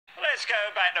Let's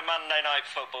go back to Monday Night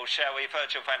Football, shall we?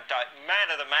 Virgil van Dijk, man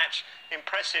of the match.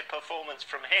 Impressive performance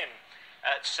from him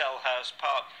at Selhurst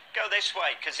Park. Go this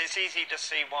way, because it's easy to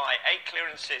see why. 8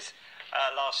 clearances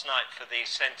last night for the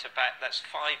centre-back. That's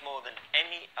 5 more than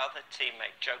any other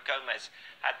teammate. Joe Gomez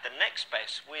had the next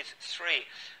best with 3.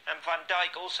 And Van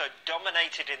Dijk also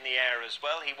dominated in the air as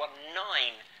well. He won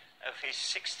 9 of his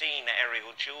 16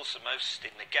 aerial duels, the most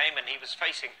in the game, and he was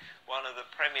facing one of the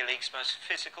Premier League's most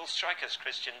physical strikers,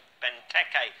 Christian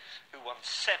Benteke, who won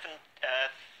 7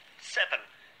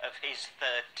 of his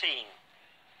 13.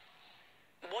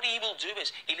 What he will do is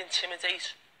he'll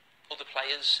intimidate other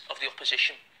players of the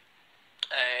opposition.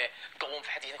 Going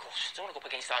for head, you think, oh, I don't want to go up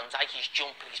against Van Dijk, he's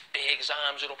jumping, he's big, his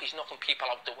arms are up, he's knocking people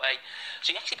out the way. So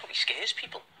he actually probably scares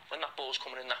people when that ball's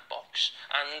coming in that box.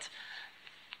 And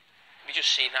we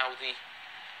just see now the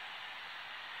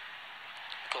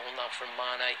goal now from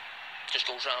Mane, just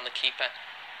goes round the keeper.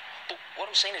 But what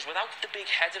I'm saying is, without the big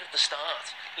header at the start,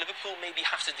 Liverpool maybe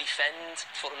have to defend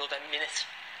for another minute.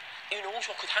 Who knows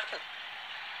what could happen?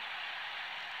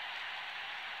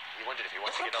 You wondered if he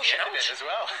wanted to get on the end of it as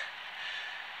well.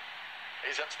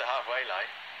 He's up to the halfway line.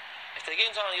 If the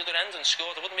game's on the other end and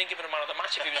scored, I wouldn't be giving him man of the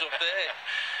match if he was up there.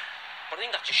 But I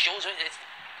think that just shows it. It's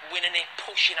winning it,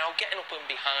 pushing out, getting up and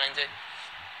behind it.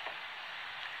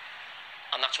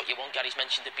 And that's what you want. Gary's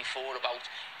mentioned it before about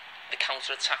the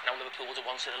counter-attack. Now Liverpool would have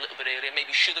wanted a little bit earlier, maybe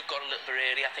should have got a little bit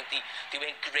earlier. I think they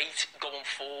weren't great going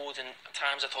forward, and at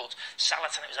times I thought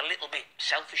Salah tonight was a little bit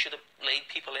selfish, should have laid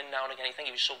people in now and again. I think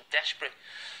he was so desperate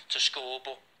to score,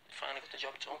 but finally got the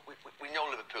job done. We know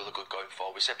Liverpool are good going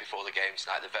forward. We said before the game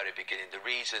tonight at the very beginning, the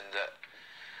reason that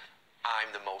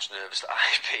I'm the most nervous that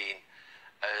I've been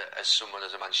as someone,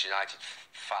 as a Manchester United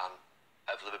fan,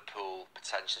 of Liverpool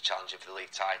potentially challenging for the league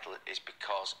title is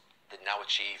because they're now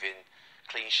achieving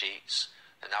clean sheets.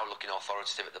 They're now looking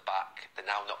authoritative at the back. They're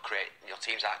now not creating,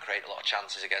 teams aren't creating a lot of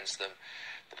chances against them.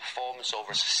 The performance over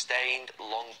a sustained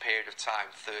long period of time,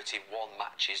 31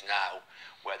 matches now,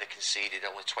 where they conceded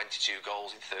only 22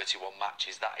 goals in 31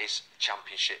 matches, that is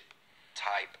championship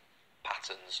type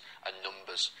patterns and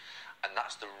numbers. And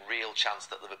that's the real chance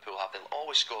that Liverpool have. They'll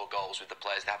always score goals with the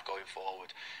players they have going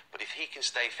forward. But if he can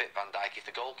stay fit, Van Dijk, if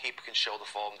the goalkeeper can show the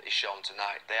form that he's shown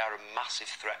tonight, they are a massive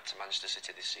threat to Manchester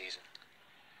City this season.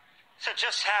 So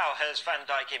just how has Van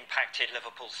Dijk impacted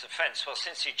Liverpool's defence? Well,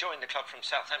 since he joined the club from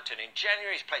Southampton in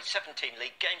January, he's played 17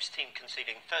 league games, team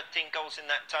conceding 13 goals in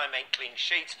that time, 8 clean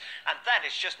sheets, and that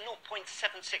is just 0.76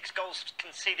 goals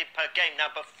conceded per game. Now,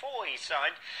 before he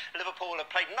signed, Liverpool have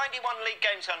played 91 league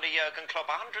games under Jurgen Klopp,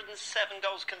 107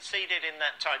 goals conceded in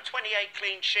that time, 28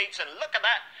 clean sheets, and look at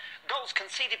that, goals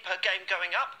conceded per game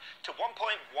going up to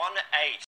 1.18.